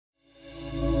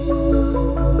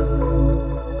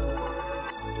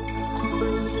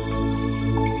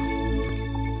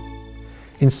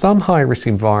In some high-risk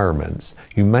environments,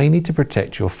 you may need to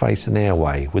protect your face and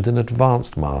airway with an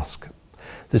advanced mask.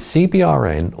 The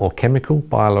CBRN, or Chemical,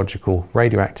 Biological,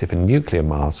 Radioactive and Nuclear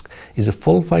Mask, is a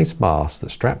full-face mask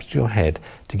that straps to your head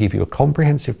to give you a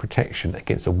comprehensive protection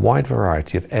against a wide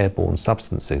variety of airborne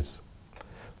substances.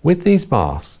 With these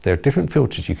masks, there are different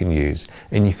filters you can use,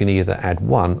 and you can either add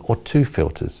 1 or 2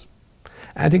 filters.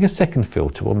 Adding a second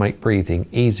filter will make breathing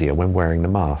easier when wearing the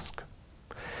mask.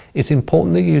 It's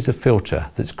important that you use a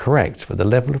filter that's correct for the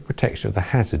level of protection of the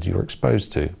hazard you're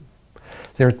exposed to.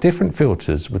 There are different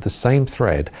filters with the same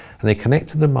thread, and they connect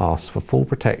to the mask for full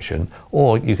protection,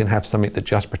 or you can have something that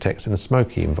just protects in a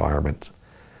smoky environment.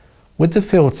 With the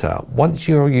filter, once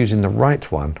you're using the right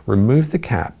one, remove the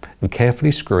cap and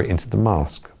carefully screw it into the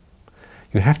mask.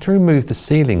 You have to remove the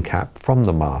sealing cap from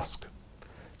the mask.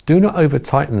 Do not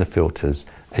over-tighten the filters,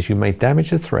 as you may damage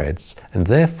the threads and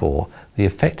therefore the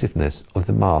effectiveness of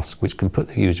the mask, which can put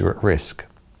the user at risk.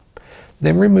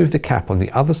 Then remove the cap on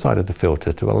the other side of the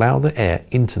filter to allow the air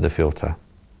into the filter.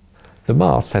 The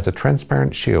mask has a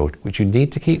transparent shield which you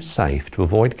need to keep safe to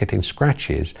avoid getting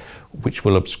scratches which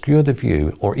will obscure the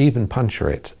view or even puncture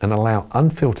it and allow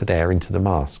unfiltered air into the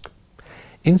mask.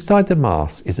 Inside the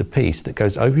mask is a piece that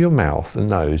goes over your mouth and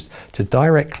nose to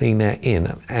direct clean air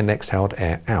in and exhaled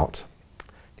air out.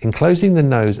 Enclosing the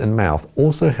nose and mouth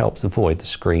also helps avoid the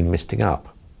screen misting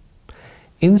up.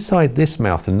 Inside this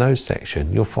mouth and nose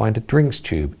section, you'll find a drinks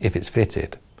tube if it's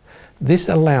fitted. This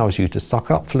allows you to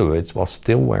suck up fluids while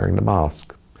still wearing the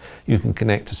mask. You can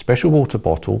connect a special water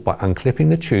bottle by unclipping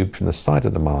the tube from the side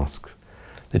of the mask.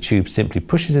 The tube simply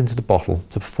pushes into the bottle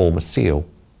to perform a seal.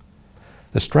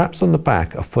 The straps on the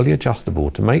back are fully adjustable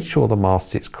to make sure the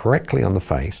mask sits correctly on the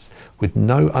face with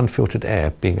no unfiltered air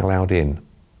being allowed in.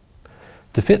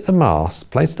 To fit the mask,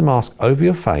 place the mask over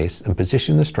your face and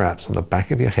position the straps on the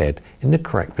back of your head in the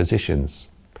correct positions.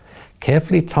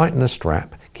 Carefully tighten the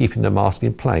strap, keeping the mask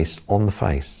in place on the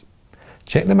face.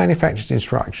 Check the manufacturer's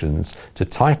instructions to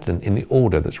tighten in the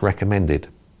order that's recommended.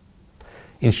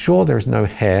 Ensure there is no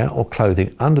hair or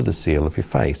clothing under the seal of your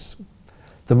face.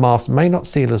 The mask may not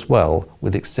seal as well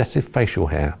with excessive facial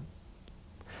hair.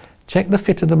 Check the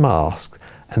fit of the mask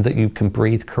and that you can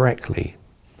breathe correctly.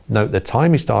 Note the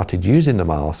time you started using the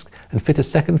mask and fit a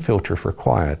second filter if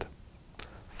required.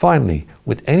 Finally,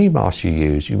 with any mask you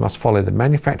use, you must follow the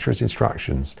manufacturer's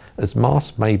instructions, as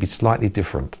masks may be slightly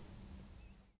different.